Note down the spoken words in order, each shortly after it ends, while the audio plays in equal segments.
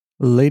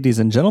Ladies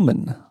and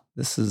gentlemen,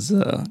 this is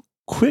a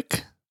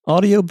quick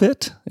audio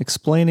bit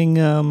explaining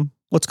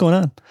what's going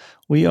on.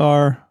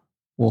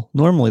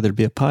 Normally there'd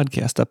be a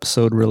podcast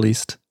episode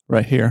released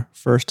right here,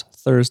 first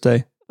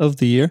Thursday of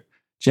the year,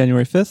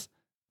 January 5th,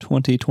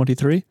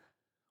 2023.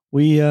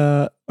 We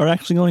are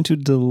actually going to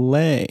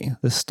delay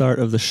the start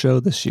of the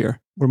show this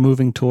year. We're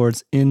moving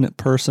towards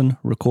in-person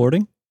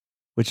recording,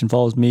 which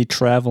involves me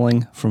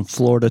traveling from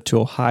Florida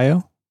to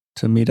Ohio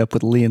to meet up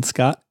with Lee and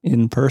Scott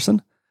in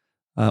person.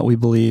 We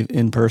believe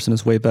in person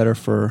is way better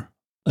for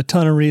a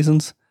ton of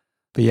reasons.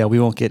 But yeah,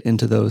 we won't get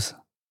into those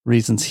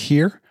reasons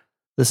here.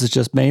 This is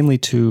just mainly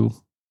to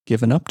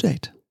give an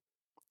update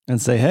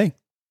and say, hey,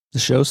 the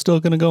show's still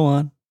going to go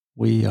on.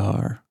 We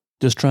are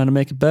just trying to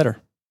make it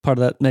better. Part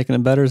of that making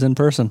it better is in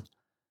person.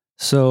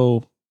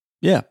 So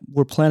yeah,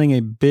 we're planning a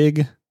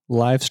big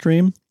live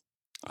stream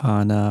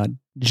on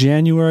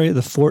January the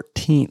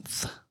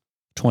 14th,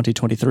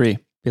 2023.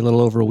 Be a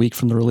little over a week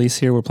from the release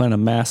here. We're planning a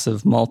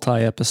massive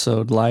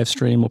multi-episode live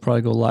stream. We'll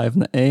probably go live in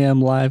the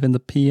AM, live in the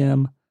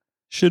PM.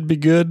 Should be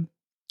good.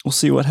 We'll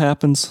see what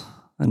happens.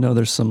 I know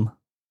there's some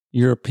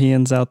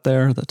Europeans out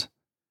there that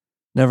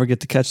never get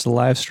to catch the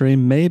live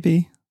stream.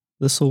 Maybe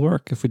this will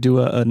work. If we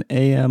do an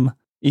AM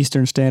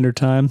Eastern Standard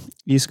Time,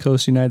 East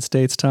Coast United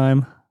States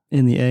time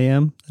in the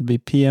AM, it'd be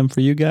PM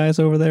for you guys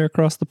over there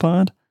across the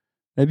pond.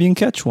 Maybe you can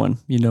catch one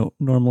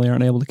normally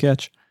aren't able to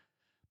catch.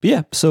 But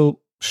yeah, so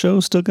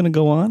show's still going to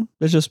go on.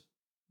 There's just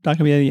not going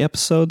to be any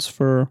episodes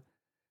for at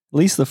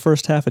least the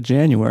first half of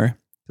January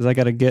because I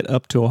got to get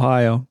up to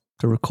Ohio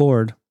to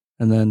record,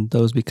 and then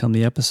those become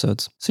the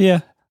episodes. So yeah,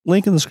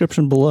 link in the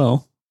description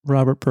below,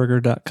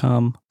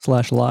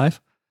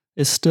 robertberger.com/live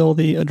is still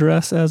the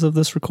address as of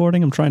this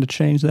recording. I'm trying to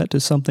change that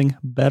to something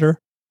better.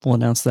 We'll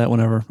announce that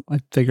whenever I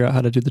figure out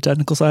how to do the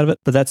technical side of it.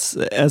 But that's,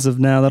 as of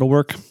now, that'll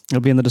work.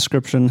 It'll be in the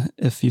description.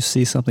 If you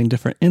see something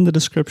different in the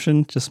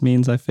description, just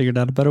means I figured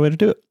out a better way to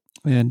do it.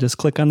 And just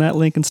click on that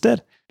link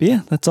instead. But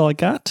yeah, that's all I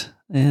got.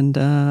 And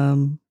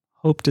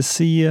hope to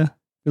see you. If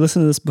you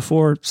listen to this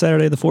before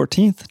Saturday the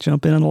 14th,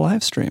 jump in on the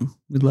live stream.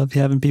 We'd love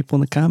having people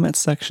in the comments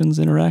sections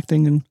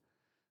interacting and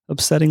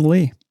upsetting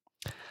Lee.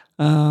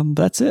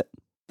 That's it.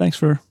 Thanks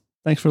for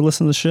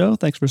listening to the show.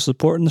 Thanks for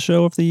supporting the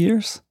show over the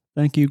years.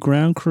 Thank you,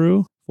 Ground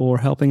Crew, for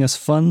helping us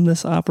fund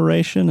this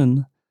operation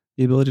and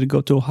the ability to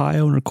go to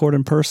Ohio and record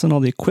in person, all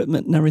the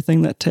equipment and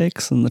everything that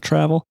takes and the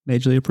travel.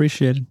 Majorly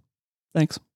appreciated. Thanks.